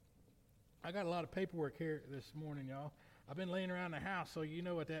I got a lot of paperwork here this morning, y'all. I've been laying around the house, so you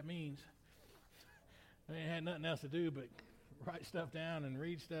know what that means. I ain't had nothing else to do but write stuff down and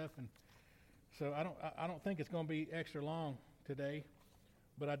read stuff, and so I don't think it's going to be extra long today,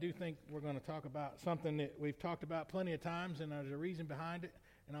 but I do think we're going to talk about something that we've talked about plenty of times, and there's a reason behind it,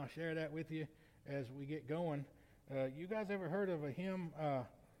 and I'll share that with you as we get going. You guys ever heard of a hymn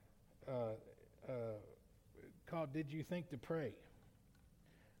called "Did You Think to Pray"?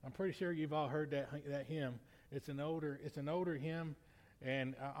 I'm pretty sure you've all heard that hymn. It's an older hymn,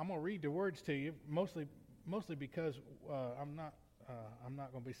 and I'm gonna read the words to you mostly because I'm not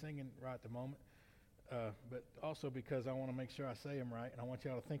gonna be singing right at the moment, but also because I want to make sure I say them right, and I want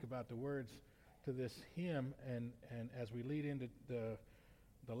y'all to think about the words to this hymn, and as we lead into the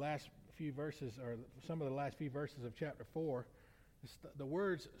last few verses, or some of the last few verses of chapter 4, the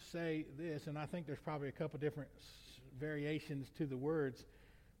words say this, and I think there's probably a couple different variations to the words.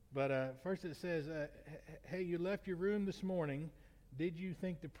 But first it says, hey, you left your room this morning. Did you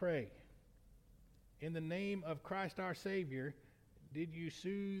think to pray? In the name of Christ our Savior, did you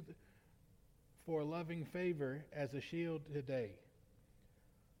soothe for loving favor as a shield today?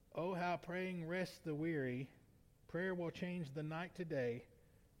 Oh, how praying rests the weary. Prayer will change the night today.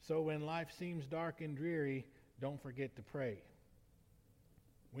 So when life seems dark and dreary, don't forget to pray.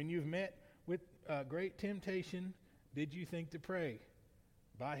 When you've met with great temptation, did you think to pray?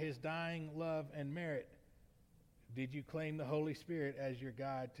 By his dying love and merit, did you claim the Holy Spirit as your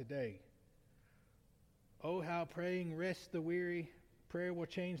guide today? Oh, how praying rests the weary. Prayer will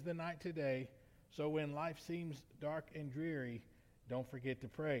change the night today. So when life seems dark and dreary, don't forget to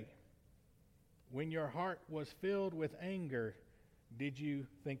pray. When your heart was filled with anger, did you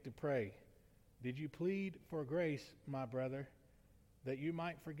think to pray? Did you plead for grace, my brother, that you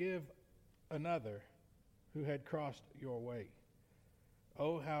might forgive another who had crossed your way?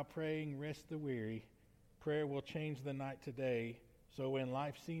 Oh, how praying rests the weary. Prayer will change the night today. So when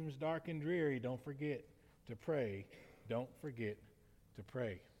life seems dark and dreary, don't forget to pray. Don't forget to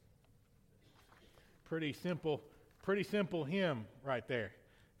pray. Pretty simple hymn right there,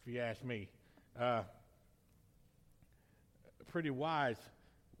 if you ask me. Pretty wise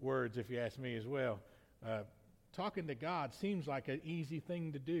words, if you ask me as well. Talking to God seems like an easy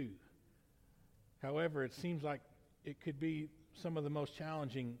thing to do. However, it seems like it could be some of the most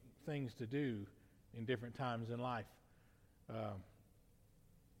challenging things to do in different times in life.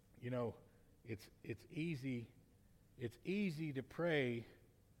 It's easy to pray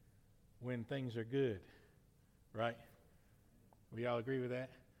when things are good, right? We all agree with that?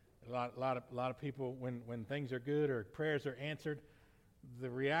 A lot of people, when things are good or prayers are answered, the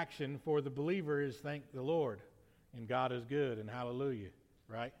reaction for the believer is thank the Lord, and God is good, and hallelujah,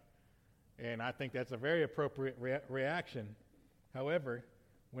 right? And I think that's a very appropriate reaction. However,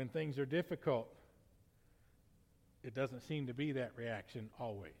 when things are difficult, it doesn't seem to be that reaction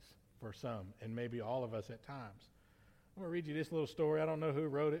always for some, and maybe all of us at times. I'm going to read you this little story. I don't know who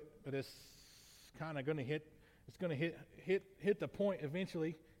wrote it, but it's kind of going to hit the point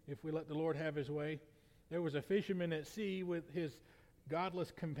eventually if we let the Lord have his way. There was a fisherman at sea with his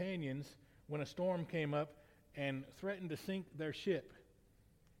godless companions when a storm came up and threatened to sink their ship.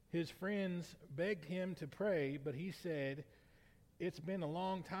 His friends begged him to pray, but he said, "It's been a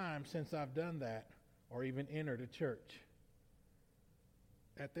long time since I've done that or even entered a church."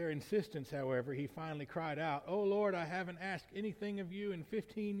 At their insistence, however, he finally cried out, "Oh Lord, I haven't asked anything of you in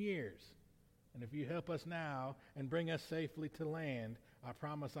 15 years. And if you help us now and bring us safely to land, I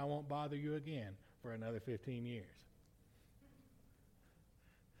promise I won't bother you again for another 15 years."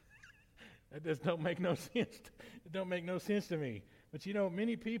 That just don't make no sense. It don't make no sense to me. But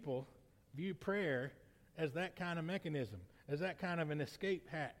many people view prayer as that kind of mechanism, as that kind of an escape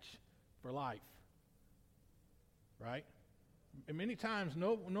hatch for life. Right? And many times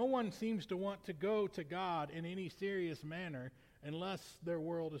no one seems to want to go to God in any serious manner unless their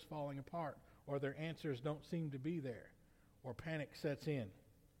world is falling apart or their answers don't seem to be there or panic sets in.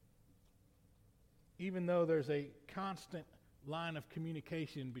 Even though there's a constant line of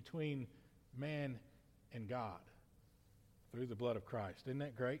communication between man and God through the blood of Christ. Isn't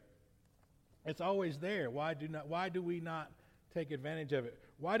that great? It's always there. Why do we not take advantage of it?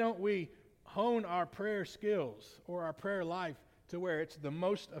 Why don't we hone our prayer skills or our prayer life to where it's the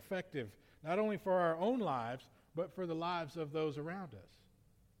most effective, not only for our own lives, but for the lives of those around us?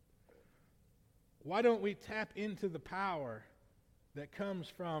 Why don't we tap into the power that comes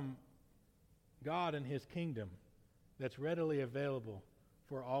from God and his kingdom that's readily available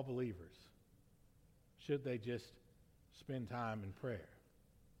for all believers, should they just spend time in prayer?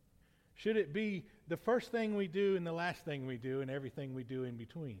 Should it be the first thing we do and the last thing we do and everything we do in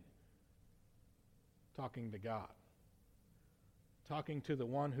between? talking to God, talking to the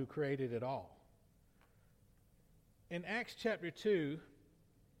one who created it all. In Acts chapter 2,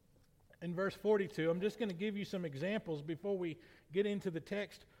 in verse 42, I'm just going to give you some examples before we get into the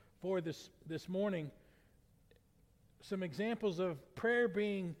text for this morning. Some examples of prayer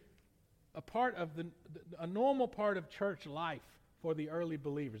being a part of a normal part of church life for the early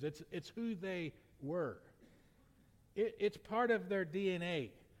believers. It's who they were. It's part of their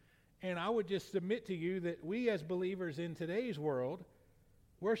DNA. And I would just submit to you that we as believers in today's world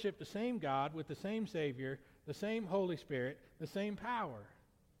worship the same God with the same Savior, the same Holy Spirit, the same power.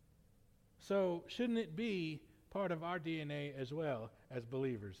 So shouldn't it be part of our DNA as well as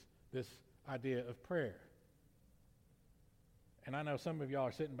believers, this idea of prayer? And I know some of y'all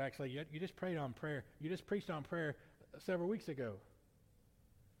are sitting back saying, you just prayed on prayer. You just preached on prayer several weeks ago.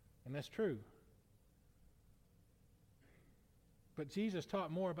 And that's true. But Jesus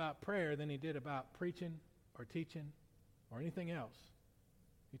taught more about prayer than he did about preaching or teaching or anything else.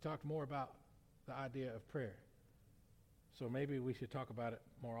 He talked more about the idea of prayer. So maybe we should talk about it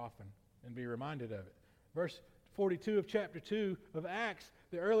more often and be reminded of it. Verse 42 of chapter 2 of Acts,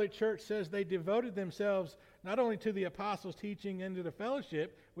 the early church says they devoted themselves not only to the apostles' teaching and to the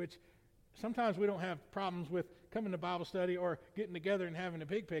fellowship, which sometimes we don't have problems with coming to Bible study or getting together and having a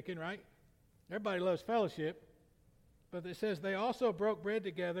pig picking, right? Everybody loves fellowship. But it says they also broke bread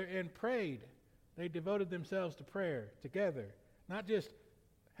together and prayed. They devoted themselves to prayer together. Not just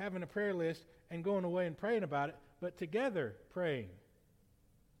having a prayer list and going away and praying about it, but together praying.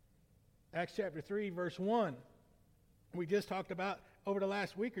 Acts chapter 3, verse 1. We just talked about over the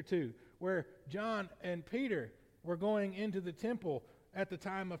last week or two, where John and Peter were going into the temple at the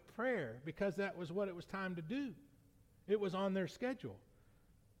time of prayer because that was what it was time to do. It was on their schedule.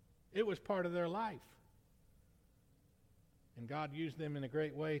 It was part of their life. And God used them in a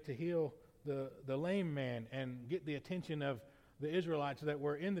great way to heal the lame man and get the attention of the Israelites that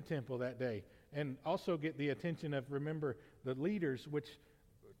were in the temple that day. And also get the attention of, remember, the leaders, which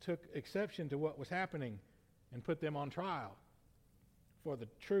took exception to what was happening and put them on trial for the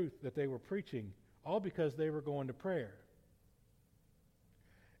truth that they were preaching, all because they were going to prayer.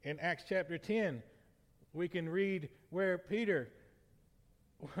 In Acts chapter 10, we can read where Peter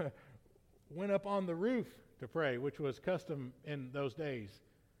went up on the roof to pray, which was custom in those days.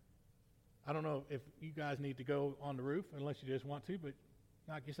 I don't know if you guys need to go on the roof unless you just want to, but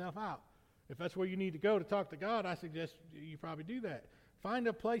knock yourself out. If that's where you need to go to talk to God, I suggest you probably do that. Find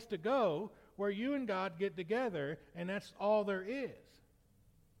a place to go where you and God get together, and that's all there is.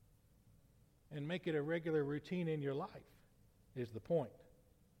 And make it a regular routine in your life is the point.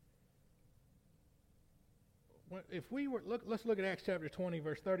 If we were let's look at Acts chapter 20,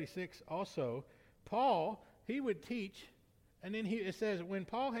 verse 36 also. Paul, he would teach, and then it says when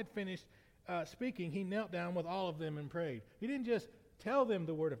Paul had finished speaking, he knelt down with all of them and prayed. He didn't just tell them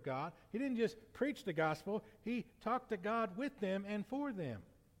the word of God. He didn't just preach the gospel. He talked to God with them and for them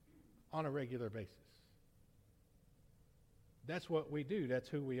on a regular basis. That's what we do. That's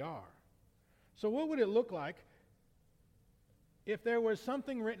who we are. So what would it look like if there was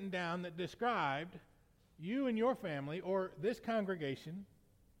something written down that described you and your family, or this congregation,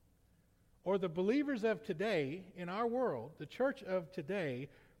 or the believers of today in our world, the church of today,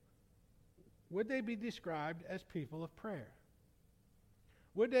 would they be described as people of prayer?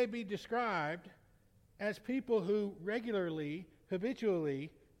 Would they be described as people who regularly, habitually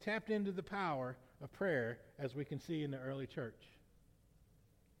tapped into the power of prayer, as we can see in the early church?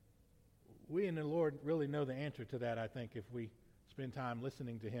 We and the Lord really know the answer to that, I think, if we spend time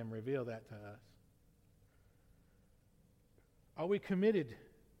listening to Him reveal that to us. Are we committed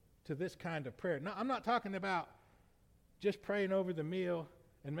to this kind of prayer? Now, I'm not talking about just praying over the meal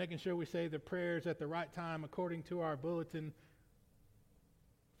and making sure we say the prayers at the right time according to our bulletin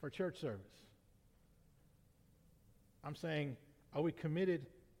for church service. I'm saying, are we committed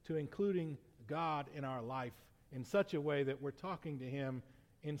to including God in our life in such a way that we're talking to Him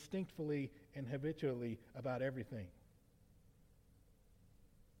instinctively and habitually about everything?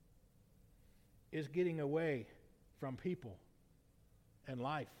 Is getting away from people and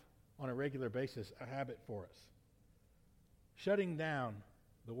life on a regular basis a habit for us? Shutting down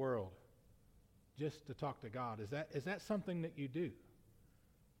the world just to talk to God, is that something that you do?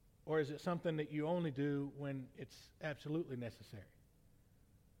 Or is it something that you only do when it's absolutely necessary?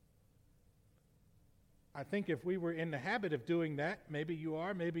 I think if we were in the habit of doing that, maybe you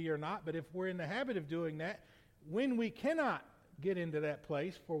are, maybe you're not, but if we're in the habit of doing that, when we cannot get into that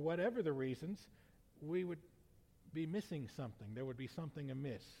place for whatever the reasons, we would be missing something. There would be something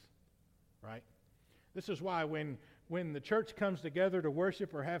amiss, right? This is why when when the church comes together to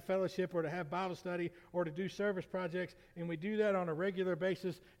worship or have fellowship or to have Bible study or to do service projects, and we do that on a regular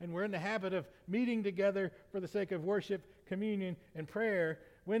basis, and we're in the habit of meeting together for the sake of worship, communion, and prayer,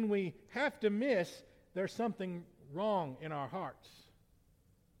 when we have to miss, there's something wrong in our hearts.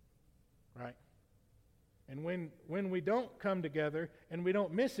 Right? And when we don't come together and we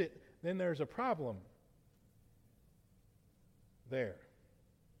don't miss it, then there's a problem there.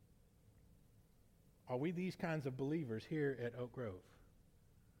 Are we these kinds of believers here at Oak Grove?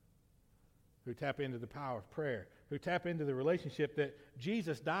 Who tap into the power of prayer, who tap into the relationship that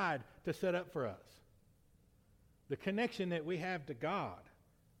Jesus died to set up for us. The connection that we have to God.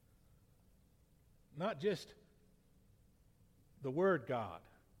 Not just the word God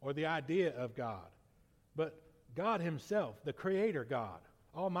or the idea of God, but God himself, the Creator God,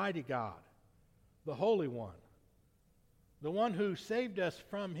 Almighty God, the Holy One, the one who saved us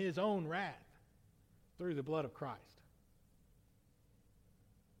from his own wrath through the blood of Christ.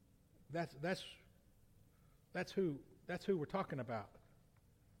 That's who we're talking about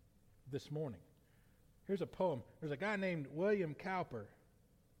this morning. Here's a poem. There's a guy named William Cowper.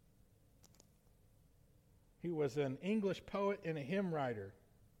 He was an English poet and a hymn writer.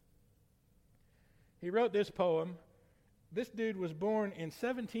 He wrote this poem. This dude was born in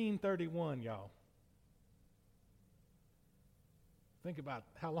 1731, y'all. Think about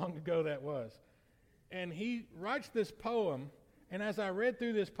how long ago that was. And he writes this poem, and as I read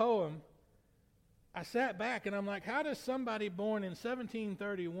through this poem, I sat back and I'm like, how does somebody born in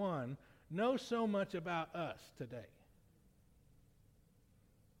 1731 know so much about us today?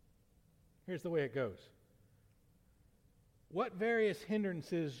 Here's the way it goes. What various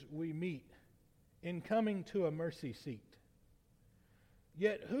hindrances we meet in coming to a mercy seat.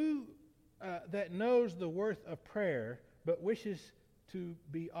 Yet who that knows the worth of prayer but wishes to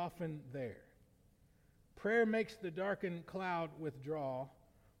be often there? Prayer makes the darkened cloud withdraw.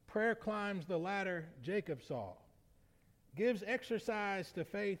 Prayer climbs the ladder Jacob saw. Gives exercise to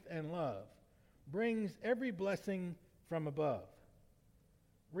faith and love. Brings every blessing from above.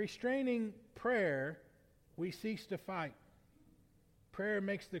 Restraining prayer, we cease to fight. Prayer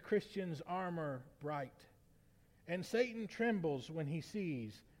makes the Christian's armor bright. And Satan trembles when he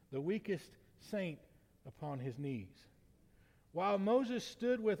sees the weakest saint upon his knees. While Moses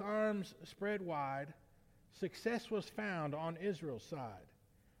stood with arms spread wide, success was found on Israel's side.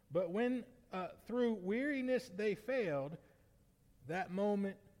 But when through weariness they failed, that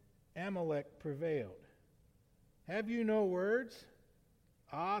moment Amalek prevailed. Have you no words?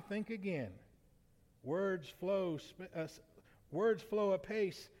 Ah, think again. Words flow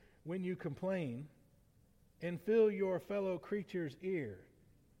apace when you complain, and fill your fellow creature's ear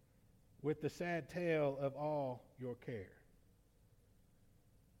with the sad tale of all your care.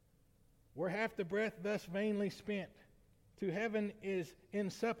 Where half the breath thus vainly spent, to heaven is in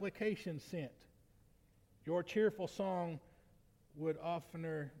supplication sent. Your cheerful song would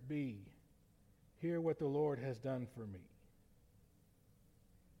oftener be, hear what the Lord has done for me.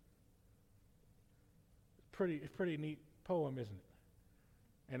 It's pretty neat poem, isn't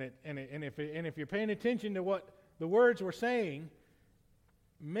it? And if you're paying attention to what the words were saying,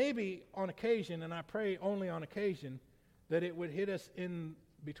 maybe on occasion, and I pray only on occasion, that it would hit us in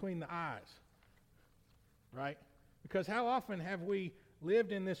between the eyes, right? Because how often have we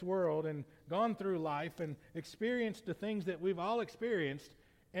lived in this world and gone through life and experienced the things that we've all experienced,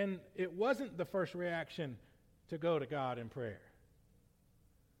 and it wasn't the first reaction to go to God in prayer.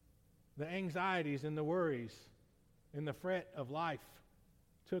 The anxieties and the worries and the fret of life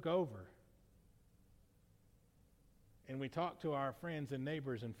took over. And we talked to our friends and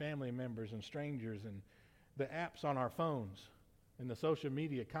neighbors and family members and strangers and the apps on our phones and the social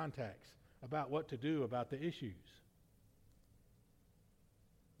media contacts about what to do about the issues.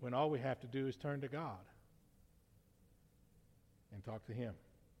 When all we have to do is turn to God and talk to Him.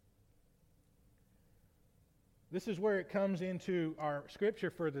 This is where it comes into our scripture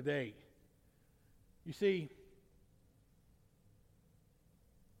for the day. You see,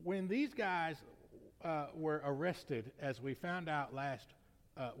 when these guys were arrested, as we found out last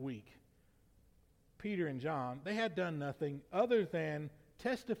week, Peter and John, they had done nothing other than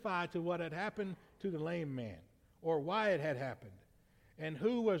testify to what had happened to the lame man, or why it had happened, and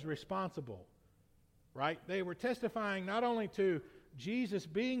who was responsible, right? They were testifying not only to Jesus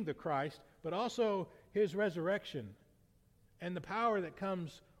being the Christ, but also His resurrection. And the power that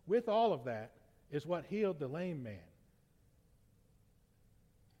comes with all of that is what healed the lame man.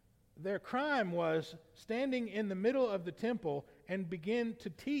 Their crime was standing in the middle of the temple and begin to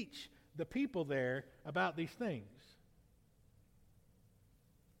teach the people there about these things.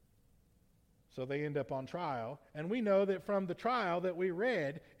 So they end up on trial. And we know that from the trial that we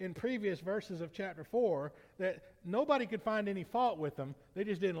read in previous verses of chapter 4, that nobody could find any fault with them. They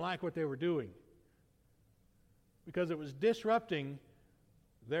just didn't like what they were doing, because it was disrupting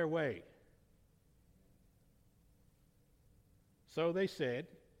their way. So they said,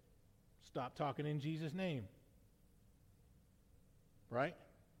 stop talking in Jesus' name. Right?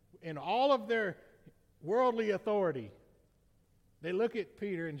 In all of their worldly authority, they look at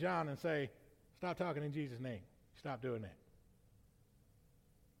Peter and John and say, stop talking in Jesus' name. Stop doing that.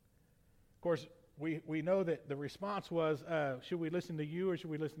 Of course, we know that the response was, should we listen to you or should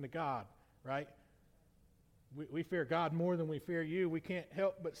we listen to God? Right? We fear God more than we fear you. We can't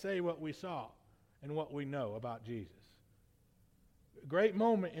help but say what we saw and what we know about Jesus. Great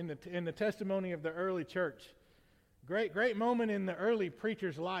moment in the testimony of the early church. Great moment in the early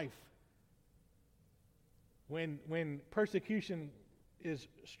preacher's life. When persecution is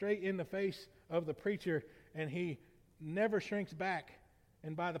straight in the face of the preacher and he never shrinks back,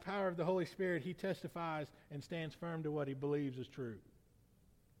 and by the power of the Holy Spirit he testifies and stands firm to what he believes is true.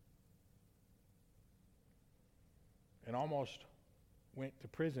 And almost went to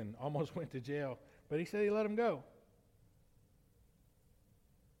prison, almost went to jail, but he said he let him go.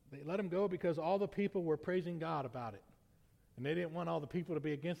 They let him go because all the people were praising God about it. And they didn't want all the people to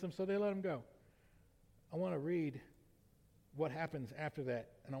be against them, so they let him go. I want to read what happens after that,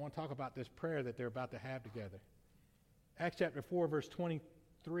 and I want to talk about this prayer that they're about to have together. Acts chapter 4, verse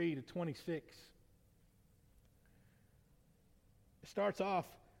 23 to 26. It starts off,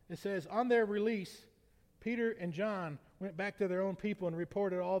 it says, on their release, Peter and John went back to their own people and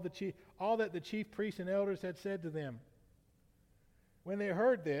reported all that the chief priests and elders had said to them. When they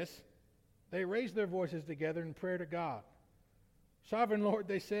heard this, they raised their voices together in prayer to God. Sovereign Lord,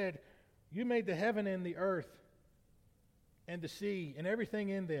 they said, you made the heaven and the earth and the sea and everything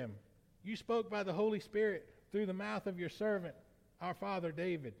in them. You spoke by the Holy Spirit through the mouth of your servant, our father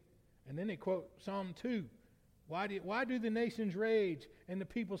David. And then they quote Psalm 2. Why do the nations rage and the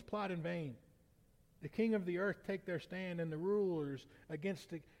peoples plot in vain? The king of the earth take their stand, and the rulers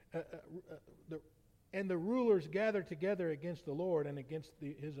the rulers gather together against the Lord and against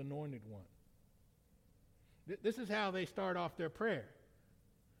his anointed one. This is how they start off their prayer.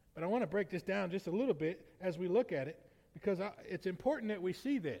 But I want to break this down just a little bit as we look at it, because it's important that we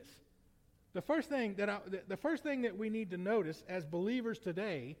see this. The first thing that we need to notice as believers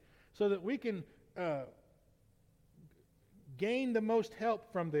today, so that we can gain the most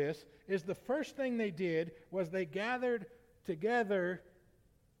help from this, is the first thing they did was they gathered together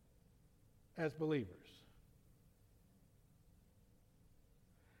as believers.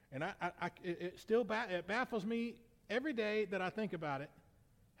 And it baffles me every day that I think about it,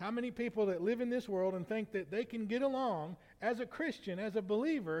 how many people that live in this world and think that they can get along as a Christian, as a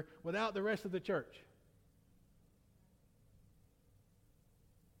believer, without the rest of the church.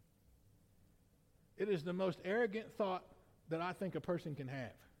 It is the most arrogant thought that I think a person can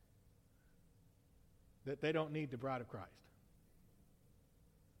have, that they don't need the bride of Christ.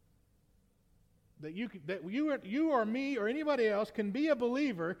 That you or me or anybody else can be a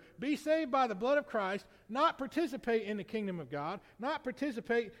believer, be saved by the blood of Christ, not participate in the kingdom of God, not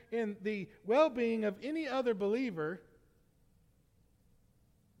participate in the well-being of any other believer.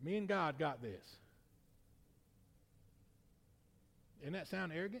 Me and God got this. Doesn't that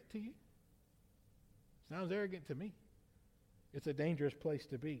sound arrogant to you? Sounds arrogant to me. It's a dangerous place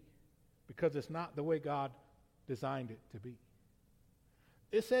to be, because it's not the way God designed it to be.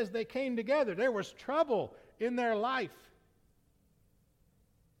 It says they came together. There was trouble in their life.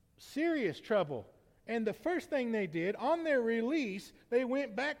 Serious trouble. And the first thing they did, on their release, they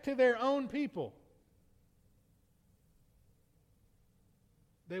went back to their own people.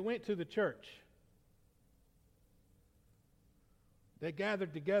 They went to the church. They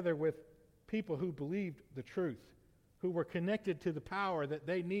gathered together with people who believed the truth, who were connected to the power that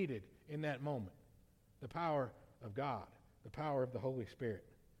they needed in that moment. The power of God. The power of the Holy Spirit.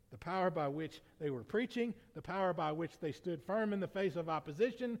 The power by which they were preaching, the power by which they stood firm in the face of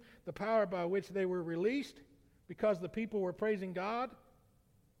opposition, the power by which they were released because the people were praising God.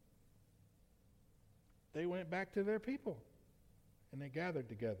 They went back to their people and they gathered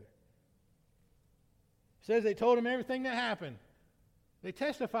together. It says they told them everything that happened. They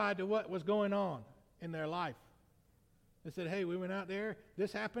testified to what was going on in their life. They said, hey, we went out there,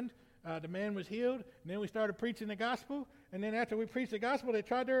 this happened. The man was healed, and then we started preaching the gospel, and then after we preached the gospel, they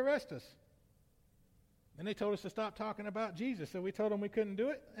tried to arrest us. And they told us to stop talking about Jesus, so we told them we couldn't do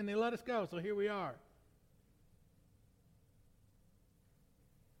it, and they let us go, so here we are.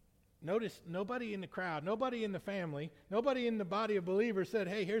 Notice nobody in the crowd, nobody in the family, nobody in the body of believers said,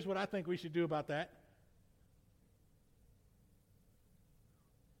 hey, here's what I think we should do about that.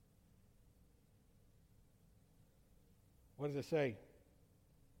 What does it say?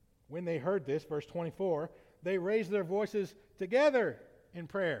 When they heard this, verse 24, they raised their voices together in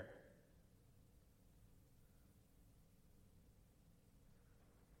prayer.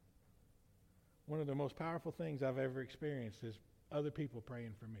 One of the most powerful things I've ever experienced is other people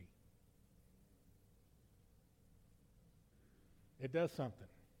praying for me. It does something.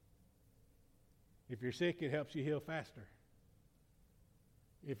 If you're sick, it helps you heal faster.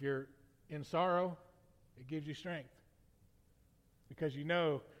 If you're in sorrow, it gives you strength. Because you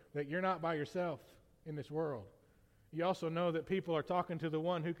know that you're not by yourself in this world. You also know that people are talking to the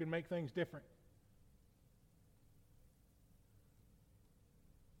one who can make things different.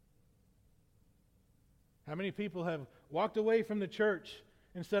 How many people have walked away from the church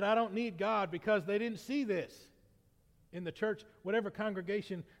and said, I don't need God, because they didn't see this in the church, whatever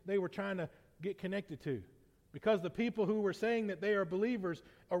congregation they were trying to get connected to. Because the people who were saying that they are believers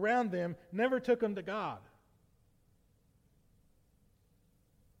around them never took them to God.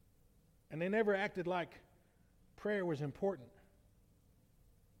 And they never acted like prayer was important.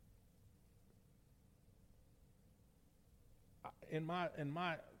 In my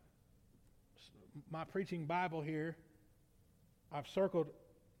preaching Bible here, I've circled,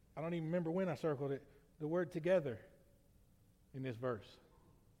 I don't even remember when I circled it, the word together in this verse.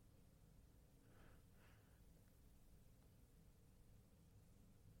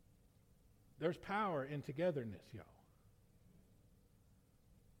 There's power in togetherness, y'all.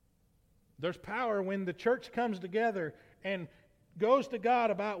 There's power when the church comes together and goes to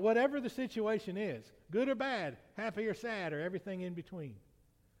God about whatever the situation is, good or bad, happy or sad, or everything in between.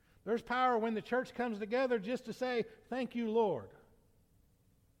 There's power when the church comes together just to say, thank you, Lord.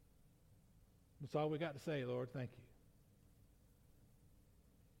 That's all we got to say, Lord, thank you.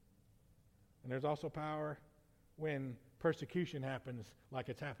 And there's also power when persecution happens like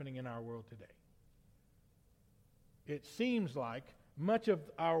it's happening in our world today. It seems like much of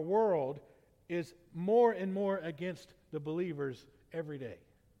our world is more and more against the believers every day.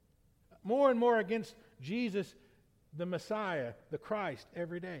 More and more against Jesus, the Messiah, the Christ,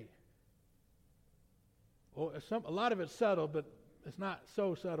 every day. Well, a lot of it's subtle, but it's not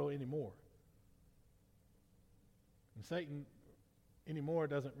so subtle anymore. And Satan anymore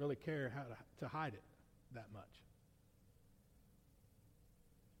doesn't really care how to hide it that much.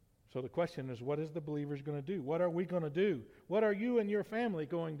 So the question is, what is the believers going to do? What are we going to do? What are you and your family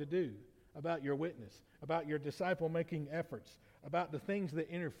going to do about your witness, about your disciple-making efforts, about the things that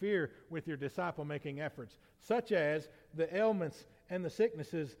interfere with your disciple-making efforts, such as the ailments and the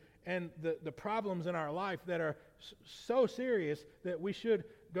sicknesses and the problems in our life that are so serious that we should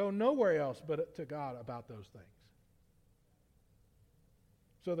go nowhere else but to God about those things,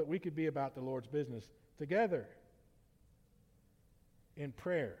 so that we could be about the Lord's business together in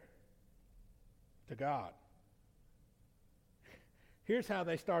prayer to God. Here's how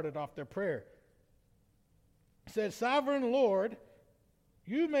they started off their prayer. It says, Sovereign Lord,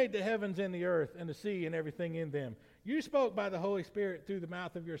 you made the heavens and the earth and the sea and everything in them. You spoke by the Holy Spirit through the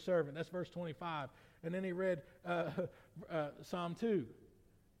mouth of your servant. That's verse 25. And then he read Psalm 2.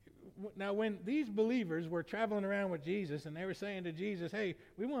 Now, when these believers were traveling around with Jesus and they were saying to Jesus, hey,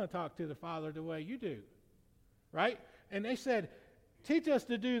 we want to talk to the Father the way you do, right? And they said, teach us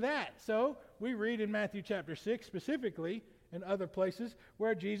to do that. So we read in Matthew chapter 6 specifically, and other places,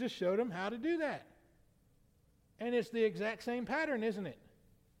 where Jesus showed them how to do that. And it's the exact same pattern, isn't it?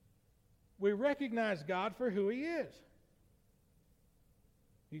 We recognize God for who He is.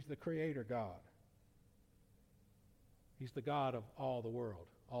 He's the Creator God. He's the God of all the world,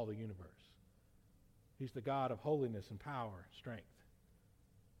 all the universe. He's the God of holiness and power, strength.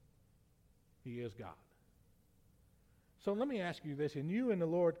 He is God. So let me ask you this, and you and the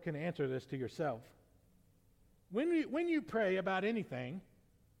Lord can answer this to yourself. When you pray about anything,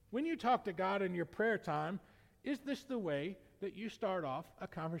 when you talk to God in your prayer time, is this the way that you start off a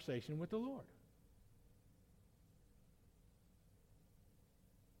conversation with the Lord?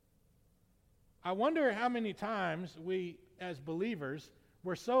 I wonder how many times we, as believers,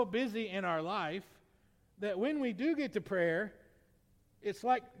 we're so busy in our life that when we do get to prayer, it's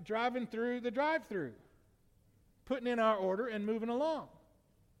like driving through the drive-thru, putting in our order and moving along,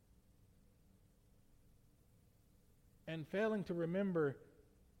 and failing to remember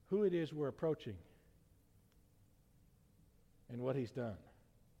who it is we're approaching and what He's done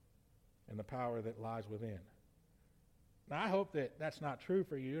and the power that lies within. Now, I hope that that's not true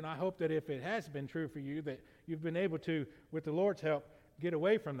for you, and I hope that if it has been true for you, that you've been able to, with the Lord's help, get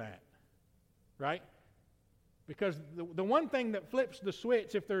away from that right? Because the one thing that flips the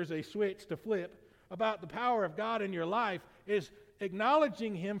switch, if there's a switch to flip, about the power of God in your life is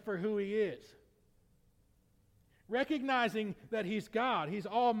acknowledging Him for who He is. Recognizing that He's God, He's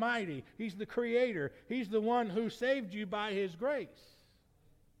almighty, He's the Creator, He's the one who saved you by His grace.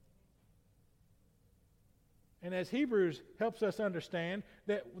 And as Hebrews helps us understand,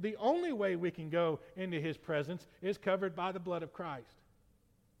 that the only way we can go into His presence is covered by the blood of Christ.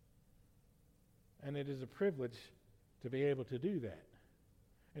 And it is a privilege to be able to do that.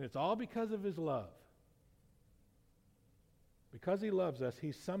 And it's all because of His love. Because He loves us,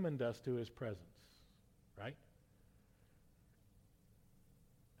 He summoned us to His presence. Right?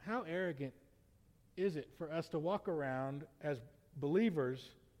 How arrogant is it for us to walk around as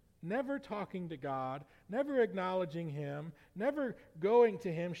believers, never talking to God, never acknowledging Him, never going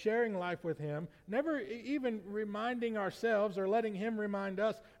to Him, sharing life with Him, never even reminding ourselves or letting Him remind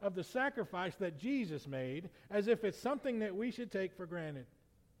us of the sacrifice that Jesus made, as if it's something that we should take for granted.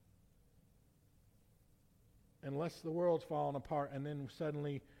 Unless the world's fallen apart and then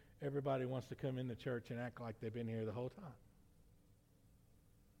suddenly everybody wants to come into church and act like they've been here the whole time.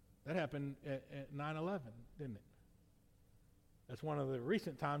 That happened at 9/11, didn't it? That's one of the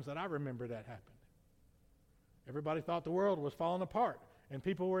recent times that I remember that happened. Everybody thought the world was falling apart, and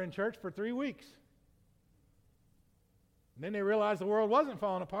people were in church for 3 weeks. And then they realized the world wasn't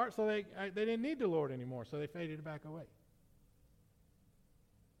falling apart, so they didn't need the Lord anymore, so they faded back away.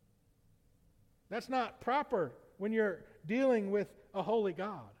 That's not proper when you're dealing with a holy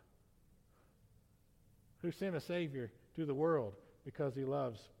God who sent a Savior to the world because He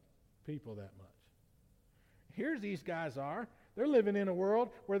loves people that much. Here these guys are. They're living in a world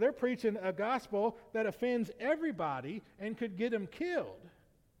where they're preaching a gospel that offends everybody and could get them killed.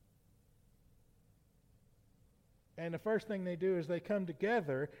 And the first thing they do is they come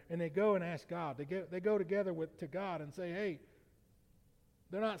together and they go and ask God. They go together to God and say, hey,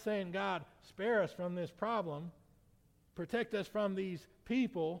 they're not saying, God, spare us from this problem. Protect us from these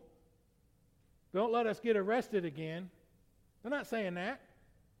people. Don't let us get arrested again. They're not saying that.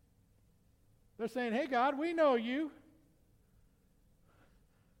 They're saying, hey, God, we know you.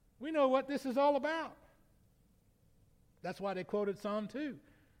 We know what this is all about. That's why they quoted Psalm 2.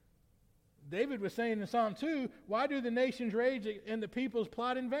 David was saying in Psalm 2, why do the nations rage and the peoples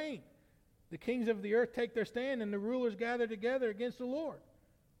plot in vain? The kings of the earth take their stand and the rulers gather together against the Lord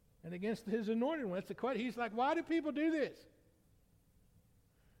and against His anointed one. He's like, why do people do this?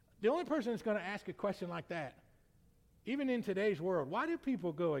 The only person that's going to ask a question like that, even in today's world, why do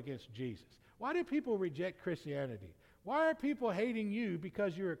people go against Jesus? Why do people reject Christianity? Why are people hating you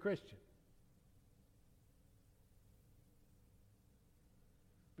because you're a Christian?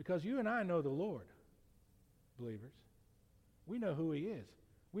 Because you and I know the Lord, believers. We know who He is.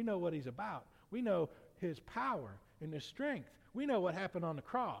 We know what He's about. We know His power and His strength. We know what happened on the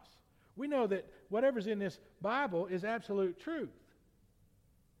cross. We know that whatever's in this Bible is absolute truth.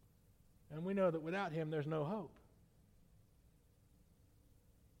 And we know that without Him there's no hope.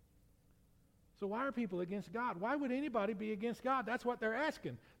 So why are people against God? Why would anybody be against God? That's what they're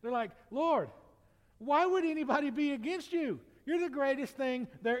asking. They're like, Lord, why would anybody be against you? You're the greatest thing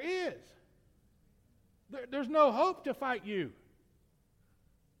there is. There's no hope to fight you.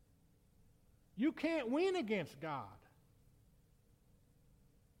 You can't win against God.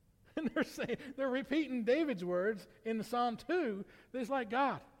 And they're repeating David's words in Psalm 2. It's like,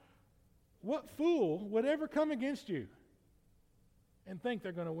 God, what fool would ever come against you and think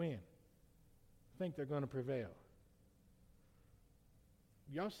they're going to win? Think they're going to prevail?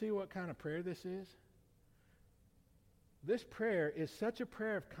 Y'all see what kind of prayer this is? This prayer is such a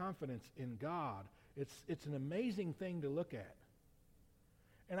prayer of confidence in God. It's an amazing thing to look at.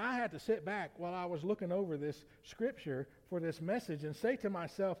 And I had to sit back while I was looking over this scripture for this message and say to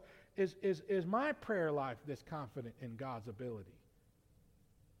myself, is my prayer life this confident in God's ability?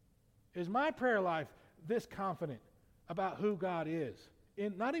 Is my prayer life this confident about who God is?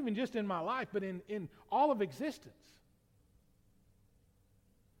 Not even just in my life, but in all of existence.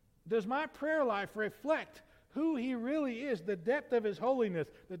 Does my prayer life reflect who He really is, the depth of His holiness,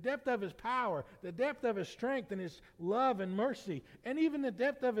 the depth of His power, the depth of His strength and His love and mercy, and even the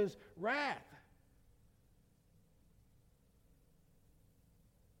depth of His wrath?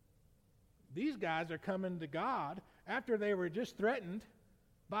 These guys are coming to God after they were just threatened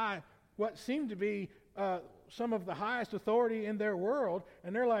by what seemed to be some of the highest authority in their world,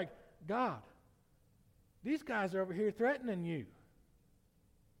 and they're like, God, these guys are over here threatening you.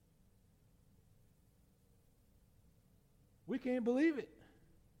 We can't believe it.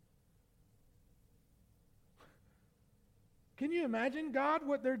 Can you imagine, God,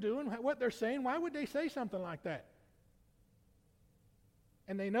 what they're doing, what they're saying? Why would they say something like that?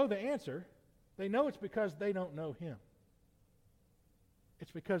 And they know the answer. They know it's because they don't know him.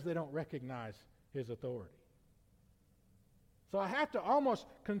 It's because they don't recognize his authority. So I have to almost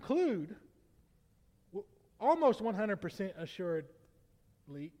conclude, almost 100%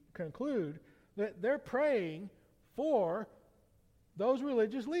 assuredly conclude, that they're praying for those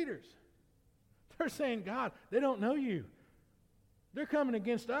religious leaders. They're saying, God, they don't know you. They're coming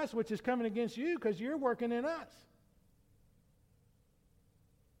against us, which is coming against you because you're working in us.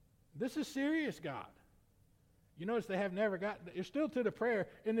 This is serious, God. You notice they have never gotten, they're still to the prayer.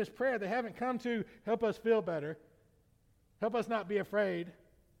 In this prayer, they haven't come to help us feel better. Help us not be afraid.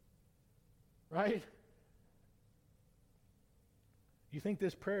 Right? You think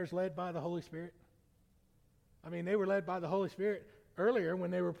this prayer is led by the Holy Spirit? I mean, they were led by the Holy Spirit earlier when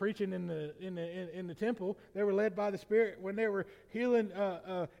they were preaching in the temple. They were led by the Spirit when they were healing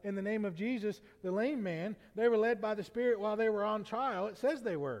in the name of Jesus the lame man. They were led by the Spirit while they were on trial. It says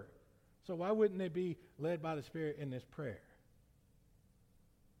they were. So why wouldn't they be led by the Spirit in this prayer?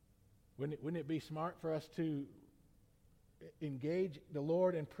 Wouldn't it be smart for us to engage the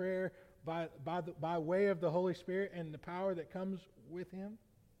Lord in prayer by way of the Holy Spirit and the power that comes with him?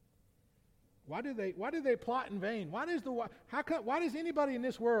 Why do they plot in vain? Why does anybody in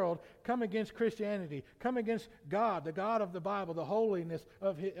this world come against Christianity, come against God, the God of the Bible, the holiness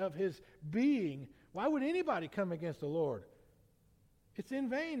of his being? Why would anybody come against the Lord? It's in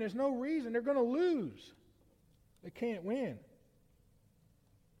vain. There's no reason. They're going to lose. They can't win.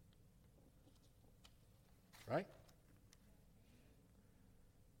 Right?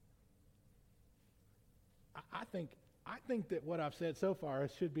 I think that what I've said so far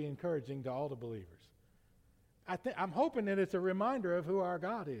should be encouraging to all the believers. I'm hoping that it's a reminder of who our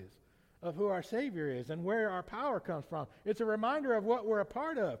God is, of who our Savior is, and where our power comes from. It's a reminder of what we're a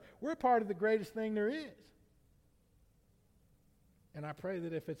part of. We're a part of the greatest thing there is. And I pray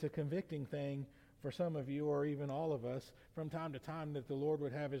that if it's a convicting thing for some of you or even all of us, from time to time, that the Lord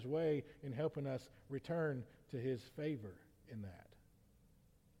would have his way in helping us return to his favor in that.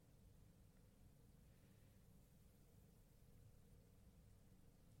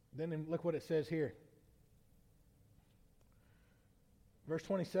 Then look what it says here. Verse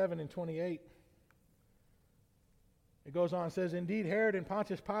 27 and 28. It goes on and says, Indeed, Herod and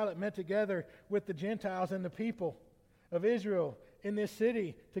Pontius Pilate met together with the Gentiles and the people of Israel in this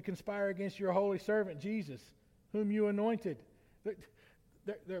city to conspire against your holy servant Jesus, whom you anointed.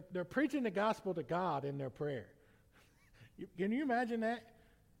 They're preaching the gospel to God in their prayer. Can you imagine that?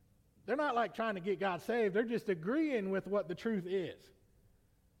 They're not like trying to get God saved. They're just agreeing with what the truth is.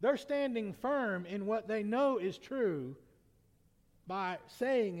 They're standing firm in what they know is true by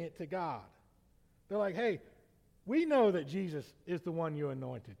saying it to God. They're like, hey, we know that Jesus is the one you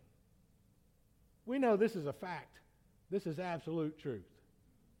anointed. We know this is a fact. This is absolute truth.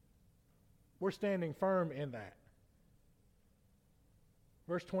 We're standing firm in that.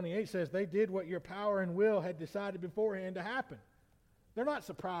 Verse 28 says, they did what your power and will had decided beforehand to happen. They're not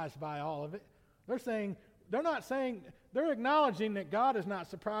surprised by all of it. They're acknowledging that God is not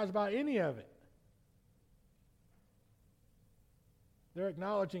surprised by any of it. They're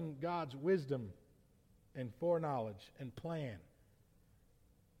acknowledging God's wisdom and foreknowledge and plan.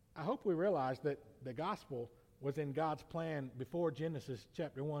 I hope we realize that the gospel was in God's plan before Genesis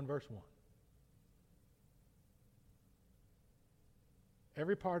chapter 1, verse 1.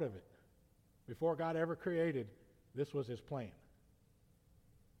 Every part of it, before God ever created, this was his plan.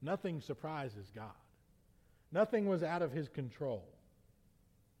 Nothing surprises God. Nothing was out of his control.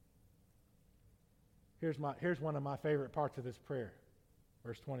 Here's one of my favorite parts of this prayer,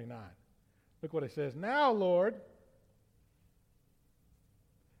 verse 29. Look what it says. Now, Lord,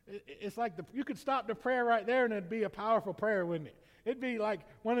 it's like you could stop the prayer right there and it'd be a powerful prayer, wouldn't it? It'd be like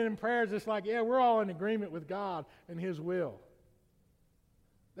one of them prayers that's like, yeah, we're all in agreement with God and his will.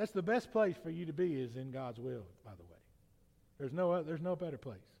 That's the best place for you to be, is in God's will, by the way. There's no better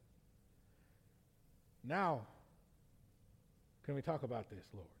place. Now, can we talk about this,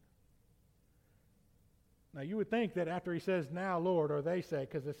 Lord? Now, you would think that after he says, now, Lord, or they say,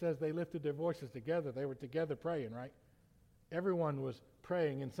 because it says they lifted their voices together, they were together praying, right? Everyone was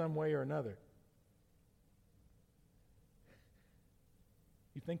praying in some way or another.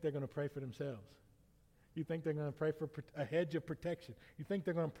 You think they're going to pray for themselves. You think they're going to pray for a hedge of protection. You think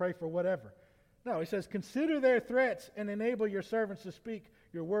they're going to pray for whatever. No, he says, consider their threats and enable your servants to speak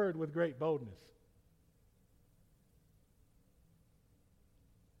your word with great boldness.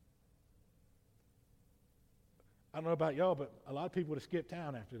 I don't know about y'all, but a lot of people would have skipped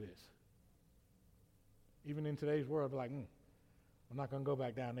town after this. Even in today's world, they're like, I'm not going to go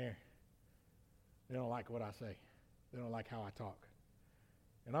back down there. They don't like what I say. They don't like how I talk.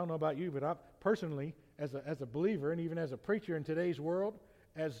 And I don't know about you, but I personally, as a believer and even as a preacher in today's world,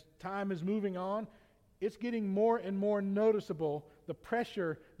 as time is moving on, it's getting more and more noticeable the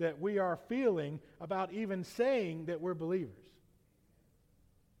pressure that we are feeling about even saying that we're believers.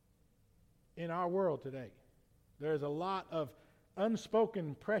 In our world today, there's a lot of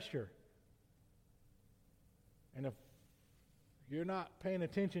unspoken pressure. And if you're not paying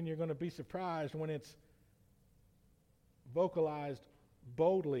attention, you're going to be surprised when it's vocalized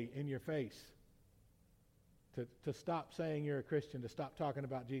boldly in your face to stop saying you're a Christian, to stop talking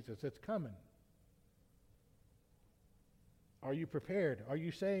about Jesus. It's coming. Are you prepared? Are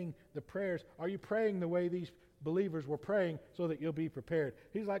you saying the prayers? Are you praying the way these believers were praying so that you'll be prepared?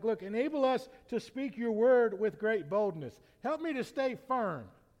 He's like, look, enable us to speak your word with great boldness. Help me to stay firm.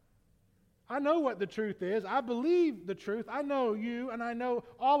 I know what the truth is. I believe the truth. I know you, and I know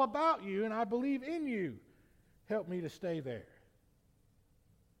all about you, and I believe in you. Help me to stay there.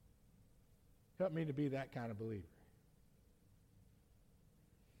 Help me to be that kind of believer.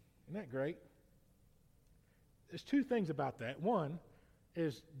 Isn't that great? There's two things about that. One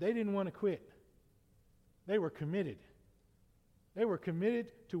is they didn't want to quit. They were committed. They were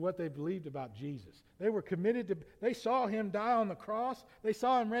committed to what they believed about Jesus. They were committed to, they saw him die on the cross, they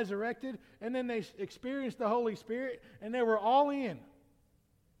saw him resurrected, and then they experienced the Holy Spirit, and they were all in.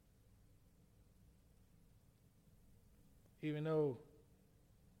 Even though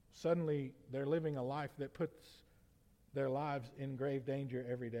suddenly they're living a life that puts their lives in grave danger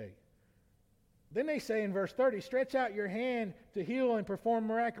every day. Then they say in verse 30, stretch out your hand to heal and perform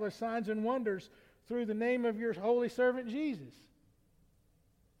miraculous signs and wonders through the name of your holy servant Jesus.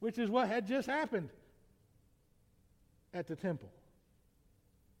 Which is what had just happened at the temple.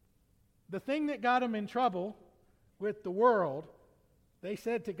 The thing that got them in trouble with the world, they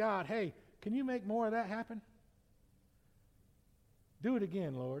said to God, hey, can you make more of that happen? Do it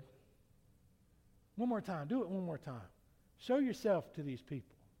again, Lord. One more time. Do it one more time. Show yourself to these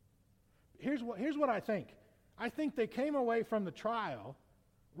people. Here's what I think. I think they came away from the trial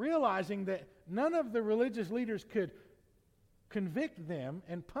realizing that none of the religious leaders could convict them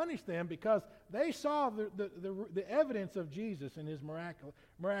and punish them because they saw the evidence of Jesus and his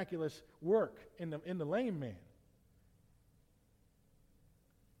miraculous work in the lame man.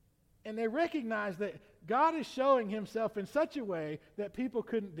 And they recognized that God is showing himself in such a way that people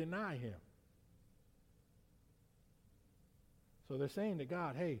couldn't deny him. So they're saying to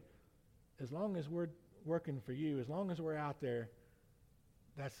God, hey, as long as we're working for you, as long as we're out there,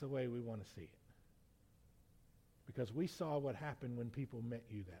 that's the way we want to see it. Because we saw what happened when people met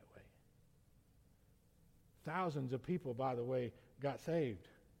you that way. Thousands of people, by the way, got saved.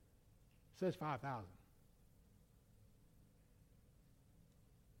 It says 5,000.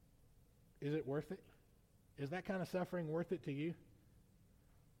 Is it worth it? Is that kind of suffering worth it to you?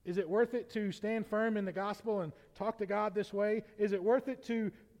 Is it worth it to stand firm in the gospel and talk to God this way? Is it worth it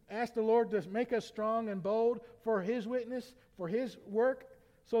to ask the Lord to make us strong and bold for his witness, for his work,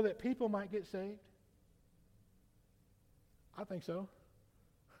 so that people might get saved? I think so.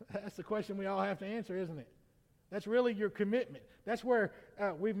 That's the question we all have to answer, isn't it? That's really your commitment. That's where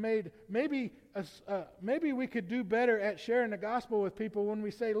we've made, maybe we could do better at sharing the gospel with people when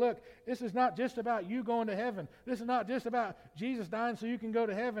we say, look, this is not just about you going to heaven. This is not just about Jesus dying so you can go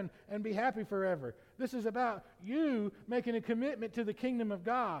to heaven and be happy forever. This is about you making a commitment to the kingdom of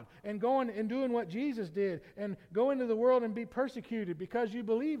God and going and doing what Jesus did and go into the world and be persecuted because you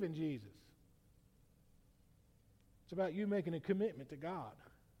believe in Jesus. It's about you making a commitment to God.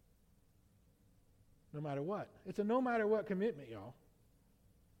 No matter what. It's a no matter what commitment, y'all.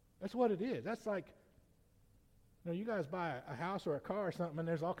 That's what it is. That's like, you guys buy a house or a car or something and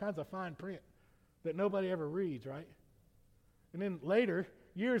there's all kinds of fine print that nobody ever reads, right? And then later,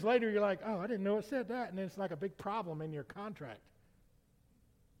 years later, you're like, oh, I didn't know it said that. And then it's like a big problem in your contract.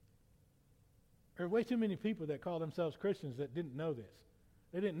 There are way too many people that call themselves Christians that didn't know this.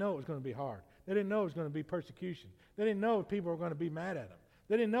 They didn't know it was going to be hard. They didn't know it was going to be persecution. They didn't know people were going to be mad at them.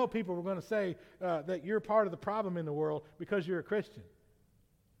 They didn't know people were going to say that you're part of the problem in the world because you're a Christian.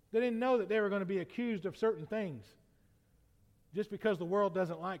 They didn't know that they were going to be accused of certain things just because the world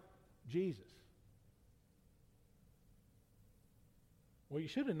doesn't like Jesus. Well, you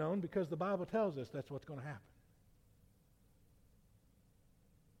should have known because the Bible tells us that's what's going to happen.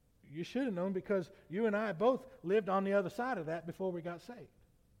 You should have known because you and I both lived on the other side of that before we got saved.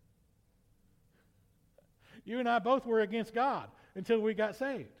 You and I both were against God until we got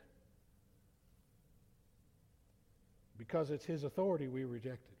saved. Because it's his authority we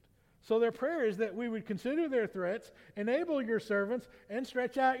rejected. So their prayer is that we would consider their threats, enable your servants, and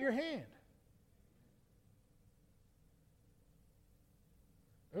stretch out your hand.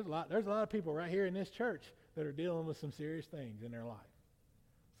 There's a lot of people right here in this church that are dealing with some serious things in their life.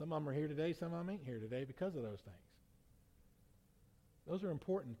 Some of them are here today, some of them ain't here today because of those things. Those are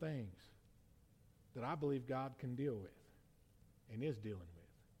important things that I believe God can deal with and is dealing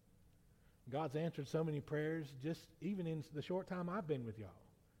with. God's answered so many prayers just even in the short time I've been with y'all.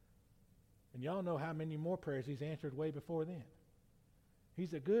 And y'all know how many more prayers he's answered way before then.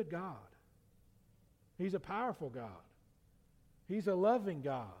 He's a good God. He's a powerful God. He's a loving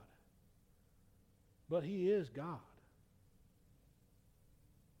God. But he is God.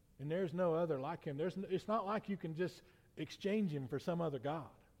 And there's no other like him. It's not like you can just exchange him for some other God.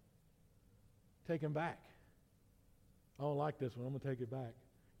 Take him back. I don't like this one. I'm going to take it back.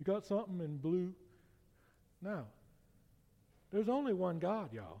 You got something in blue? No. There's only one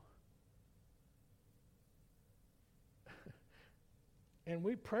God, y'all. And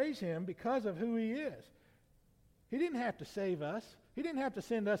we praise him because of who he is. He didn't have to save us. He didn't have to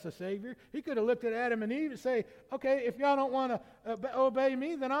send us a Savior. He could have looked at Adam and Eve and say, okay, if y'all don't want to obey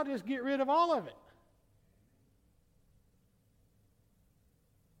me, then I'll just get rid of all of it.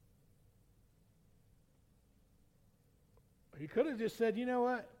 He could have just said, you know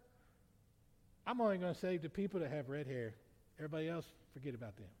what? I'm only going to save the people that have red hair. Everybody else, forget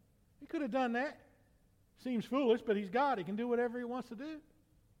about them. He could have done that. Seems foolish, but he's God. He can do whatever he wants to do.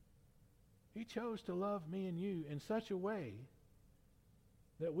 He chose to love me and you in such a way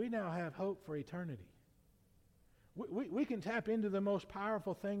that we now have hope for eternity. We can tap into the most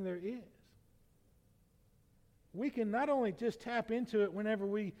powerful thing there is. We can not only just tap into it whenever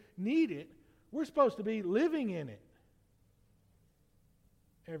we need it, we're supposed to be living in it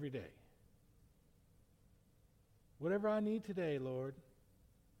every day. Whatever I need today, Lord,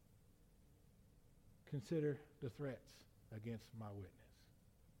 consider the threats against my witness.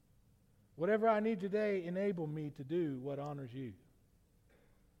 Whatever I need today, enable me to do what honors you.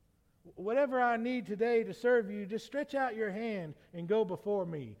 Whatever I need today to serve you, just stretch out your hand and go before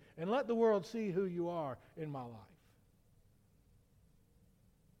me and let the world see who you are in my life.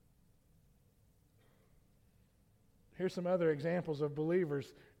 Here's some other examples of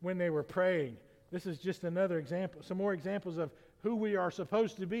believers when they were praying. This is just another example, some more examples of who we are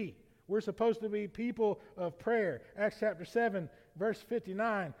supposed to be. We're supposed to be people of prayer. Acts chapter 7, verse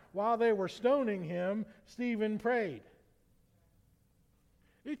 59. While they were stoning him, Stephen prayed.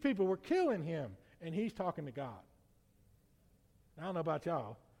 These people were killing him, and he's talking to God. I don't know about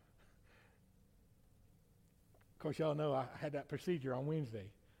y'all. Of course, y'all know I had that procedure on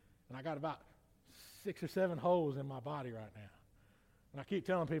Wednesday, and I got about 6 or 7 holes in my body right now. And I keep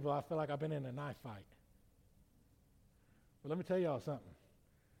telling people I feel like I've been in a knife fight. But let me tell y'all something.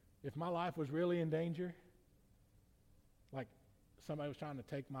 If my life was really in danger, like somebody was trying to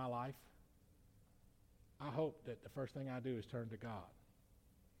take my life, I hope that the first thing I do is turn to God.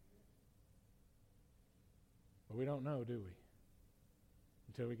 But we don't know, do we?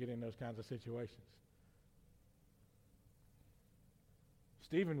 Until we get in those kinds of situations.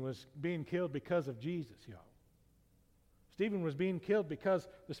 Stephen was being killed because of Jesus, y'all. Stephen was being killed because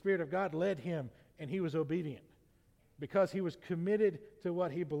the Spirit of God led him and he was obedient. Because he was committed to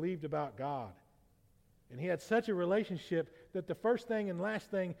what he believed about God. And he had such a relationship that the first thing and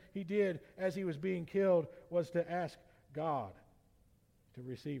last thing he did as he was being killed was to ask God to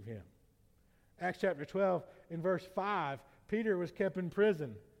receive him. Acts chapter 12, in verse 5, Peter was kept in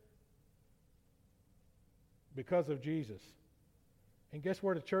prison because of Jesus. And guess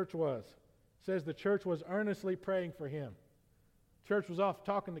where the church was? It says the church was earnestly praying for him. Church was off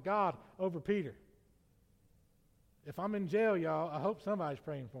talking to God over Peter. If I'm in jail, y'all, I hope somebody's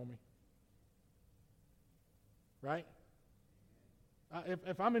praying for me. Right?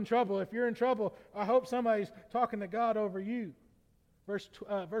 If I'm in trouble, if you're in trouble, I hope somebody's talking to God over you. Verse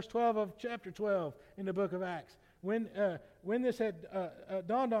 12 of chapter 12 in the book of Acts. When this had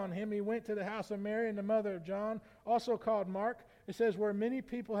dawned on him, he went to the house of Mary and the mother of John, also called Mark. It says where many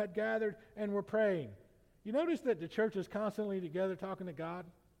people had gathered and were praying. You notice that the church is constantly together talking to God?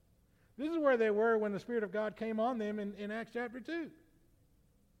 This is where they were when the Spirit of God came on them in Acts chapter 2.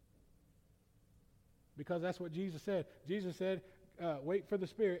 Because that's what Jesus said. Jesus said, wait for the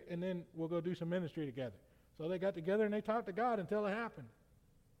Spirit, and then we'll go do some ministry together. So they got together and they talked to God until it happened.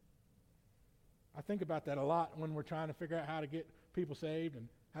 I think about that a lot when we're trying to figure out how to get people saved and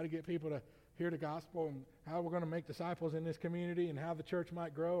how to get people to hear the gospel and how we're going to make disciples in this community and how the church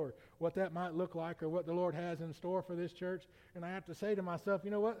might grow or what that might look like or what the Lord has in store for this church. And I have to say to myself,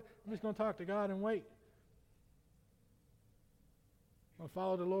 you know what? I'm just going to talk to God and wait. I'm going to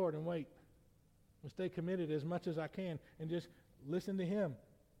follow the Lord and wait. I'm going to stay committed as much as I can and just listen to Him.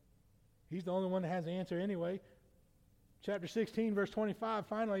 He's the only one that has the answer anyway. Chapter 16, verse 25,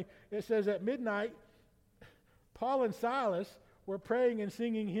 finally, it says, at midnight, Paul and Silas were praying and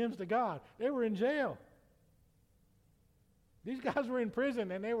singing hymns to God. They were in jail. These guys were in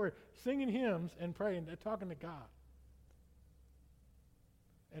prison, and they were singing hymns and praying. They're talking to God.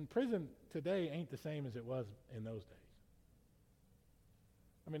 And prison today ain't the same as it was in those days.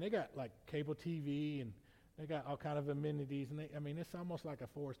 I mean, they got like cable TV, and they got all kind of amenities. And it's almost like a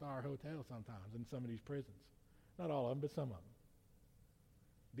 4-star hotel sometimes in some of these prisons. Not all of them, but some of them.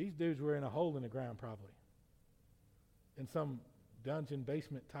 These dudes were in a hole in the ground probably. In some dungeon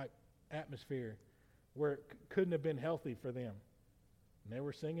basement type atmosphere where it couldn't have been healthy for them. And they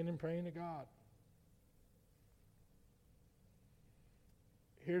were singing and praying to God.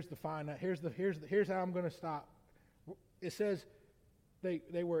 Here's how I'm going to stop. It says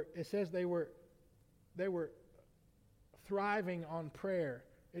they were thriving on prayer.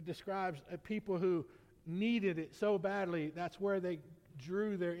 It describes a people who needed it so badly. That's where they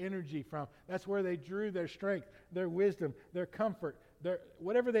drew their energy from. That's where they drew their strength, their wisdom, their comfort,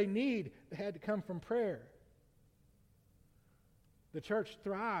 whatever they need, they had to come from prayer. The church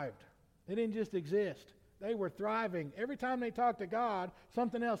thrived. They didn't just exist. They were thriving. Every time they talked to God,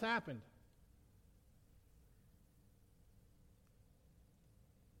 something else happened.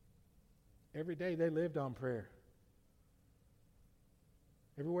 Every day they lived on prayer.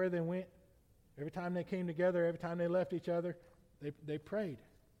 Everywhere they went, every time they came together, every time they left each other, they prayed.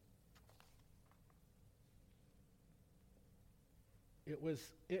 It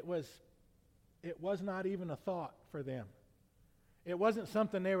was not even a thought for them. It wasn't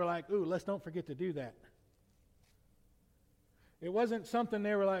something they were like, ooh, let's don't forget to do that. It wasn't something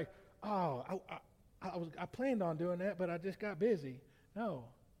they were like, oh, I planned on doing that, but I just got busy. No.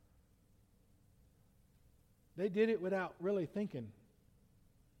 They did it without really thinking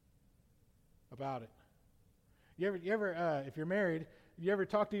about it. You ever, if you're married, you ever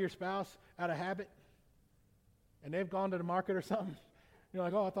talk to your spouse out of habit, and they've gone to the market or something? You're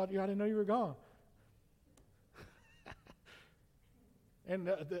like, oh, I didn't know you were gone. And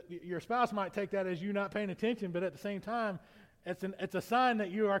your spouse might take that as you not paying attention, but at the same time, it's a sign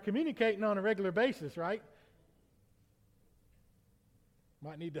that you are communicating on a regular basis, right?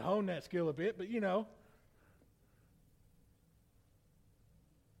 Might need to hone that skill a bit, but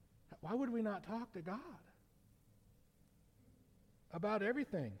why would we not talk to God about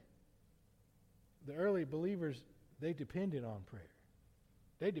everything? The early believers, they depended on prayer.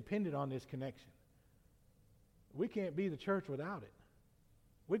 They depended on this connection. We can't be the church without it.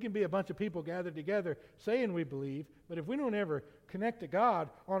 We can be a bunch of people gathered together saying we believe, but if we don't ever connect to God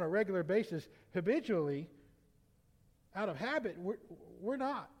on a regular basis, habitually, out of habit, we're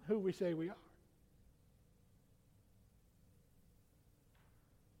not who we say we are.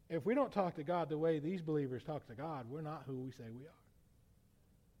 If we don't talk to God the way these believers talk to God, we're not who we say we are.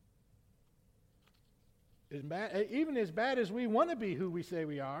 Even as bad as we want to be who we say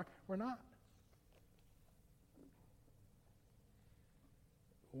we are, we're not.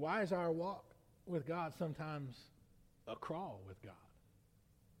 Why is our walk with God sometimes a crawl with God?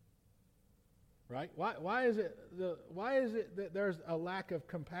 Right? Why is it that there's a lack of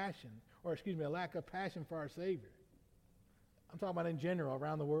compassion, a lack of passion for our Savior? I'm talking about in general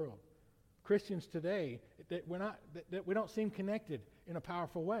around the world. Christians today, that we don't seem connected in a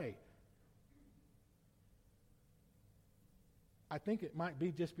powerful way. I think it might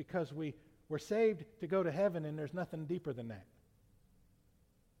be just because we're saved to go to heaven, and there's nothing deeper than that.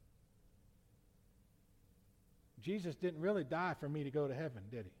 Jesus didn't really die for me to go to heaven,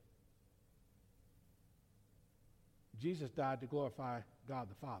 did he? Jesus died to glorify God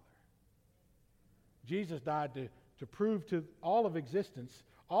the Father. Jesus died to prove to all of existence,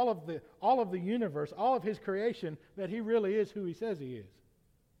 all of the universe, all of his creation, that he really is who he says he is.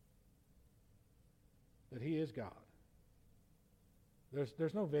 That he is God.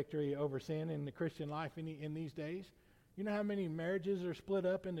 There's no victory over sin in the Christian life in these days. You know how many marriages are split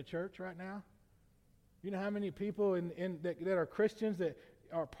up in the church right now? You know how many people that are Christians that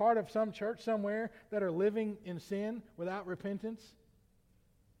are part of some church somewhere that are living in sin without repentance?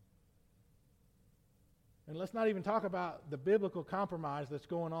 And let's not even talk about the biblical compromise that's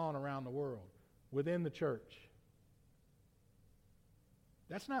going on around the world within the church.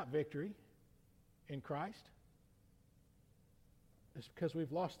 That's not victory in Christ. It's because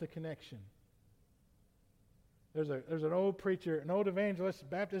we've lost the connection. There's an old preacher, an old evangelist,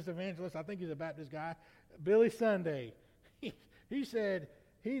 Baptist evangelist, I think he's a Baptist guy, Billy Sunday. He said,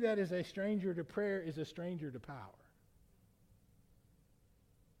 he that is a stranger to prayer is a stranger to power.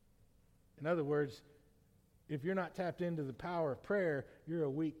 In other words, if you're not tapped into the power of prayer, you're a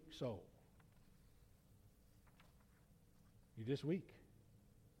weak soul. You're just weak.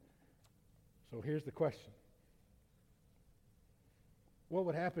 So here's the question. What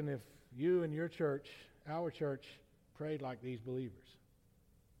would happen if you and your church, our church, prayed like these believers?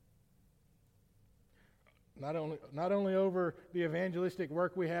 Not only over the evangelistic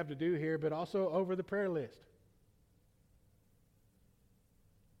work we have to do here, but also over the prayer list.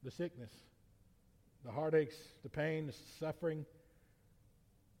 The sickness, the heartaches, the pain, the suffering,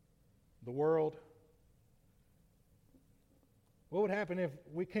 the world. What would happen if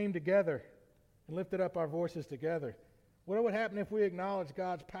we came together and lifted up our voices together? What would happen if we acknowledged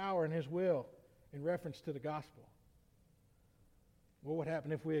God's power and His will in reference to the gospel? What would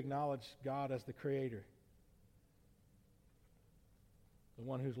happen if we acknowledged God as the Creator, the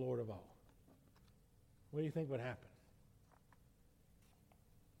one who's Lord of all? What do you think would happen?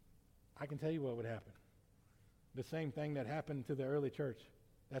 I can tell you what would happen. The same thing that happened to the early church.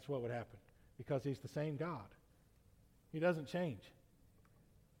 That's what would happen. Because He's the same God. He doesn't change.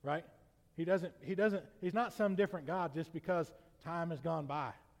 Right? He's not some different God just because time has gone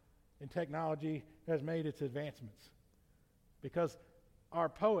by and technology has made its advancements. Because our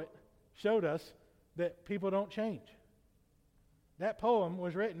poet showed us that people don't change. That poem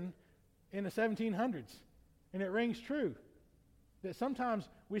was written in the 1700s, and it rings true. That sometimes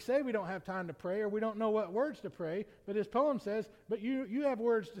we say we don't have time to pray or we don't know what words to pray, but his poem says, but you have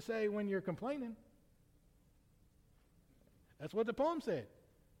words to say when you're complaining. That's what the poem said.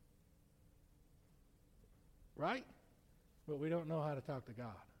 Right? But we don't know how to talk to God.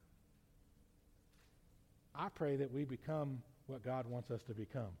 I pray that we become what God wants us to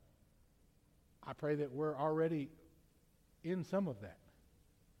become. I pray that we're already in some of that.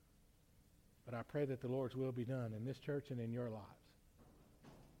 But I pray that the Lord's will be done in this church and in your lives.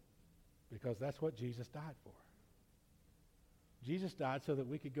 Because that's what Jesus died for. Jesus died so that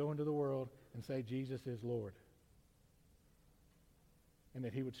we could go into the world and say Jesus is Lord. And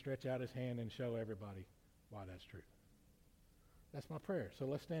that He would stretch out His hand and show everybody why that's true. That's my prayer. So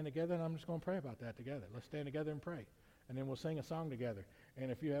let's stand together, and I'm just going to pray about that together. Let's stand together and pray. And then we'll sing a song together.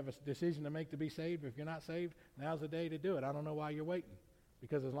 And if you have a decision to make to be saved, if you're not saved, now's the day to do it. I don't know why you're waiting.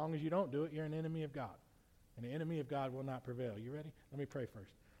 Because as long as you don't do it, you're an enemy of God. And the enemy of God will not prevail. You ready? Let me pray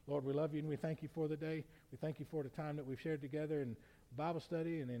first. Lord, we love you and we thank you for the day. We thank you for the time that we've shared together in Bible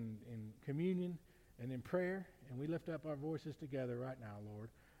study and in communion and in prayer. And we lift up our voices together right now, Lord,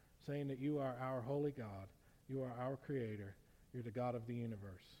 saying that you are our holy God. You are our Creator. You're the God of the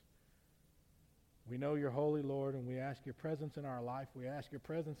universe. We know you're holy, Lord, and we ask your presence in our life. We ask your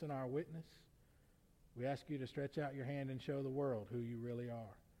presence in our witness. We ask you to stretch out your hand and show the world who you really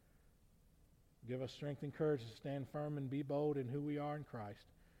are. Give us strength and courage to stand firm and be bold in who we are in Christ.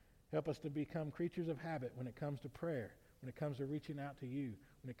 Help us to become creatures of habit when it comes to prayer, when it comes to reaching out to you,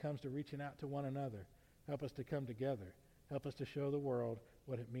 when it comes to reaching out to one another. Help us to come together. Help us to show the world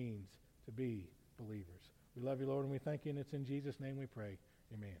what it means to be believers. We love you, Lord, and we thank you, and it's in Jesus' name we pray.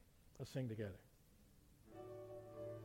 Amen. Let's sing together.